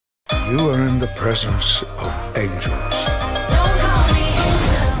You are in the presence of angels.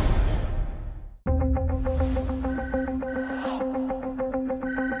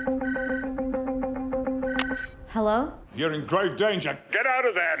 Hello? You're in grave danger. Get out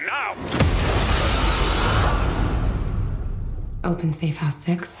of there now! Open Safe House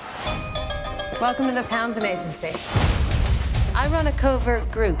 6. Welcome to the Townsend Agency. I run a covert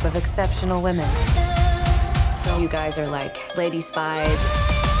group of exceptional women. So you guys are like lady spies.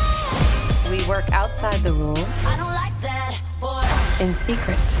 We work outside the rules. I don't like that, boy. In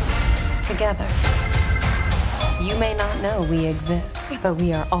secret. Together. You may not know we exist, but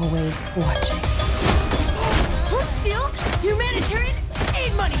we are always watching. Who steals humanitarian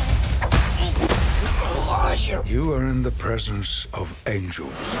aid money? You are in the presence of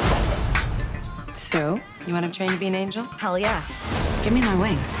angels. So, you want to train to be an angel? Hell yeah. Give me my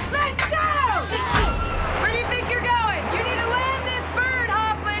wings. Let's go! Where do you think you're going? You need to land this bird,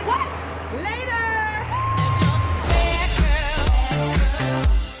 Hoffman. What? Later!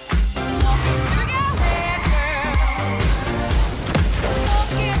 Here we go.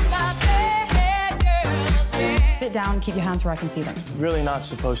 Sit down, keep your hands where I can see them. Really not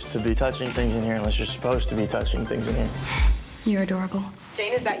supposed to be touching things in here unless you're supposed to be touching things in here. You're adorable.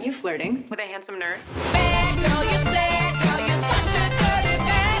 Jane, is that you flirting with a handsome nerd? Bad girl, you're sad girl, you're such a dirty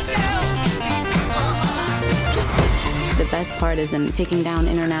bad girl. The best part is them taking down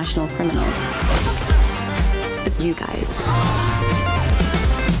international criminals. It's you guys.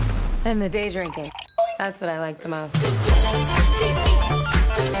 And the day drinking. That's what I like the most.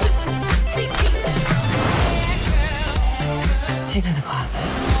 Take her to the closet.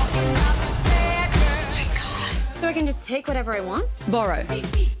 So I can just take whatever I want? Borrow.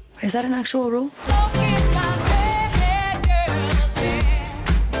 Is that an actual rule?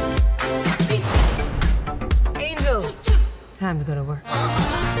 Angel. Time to go to work.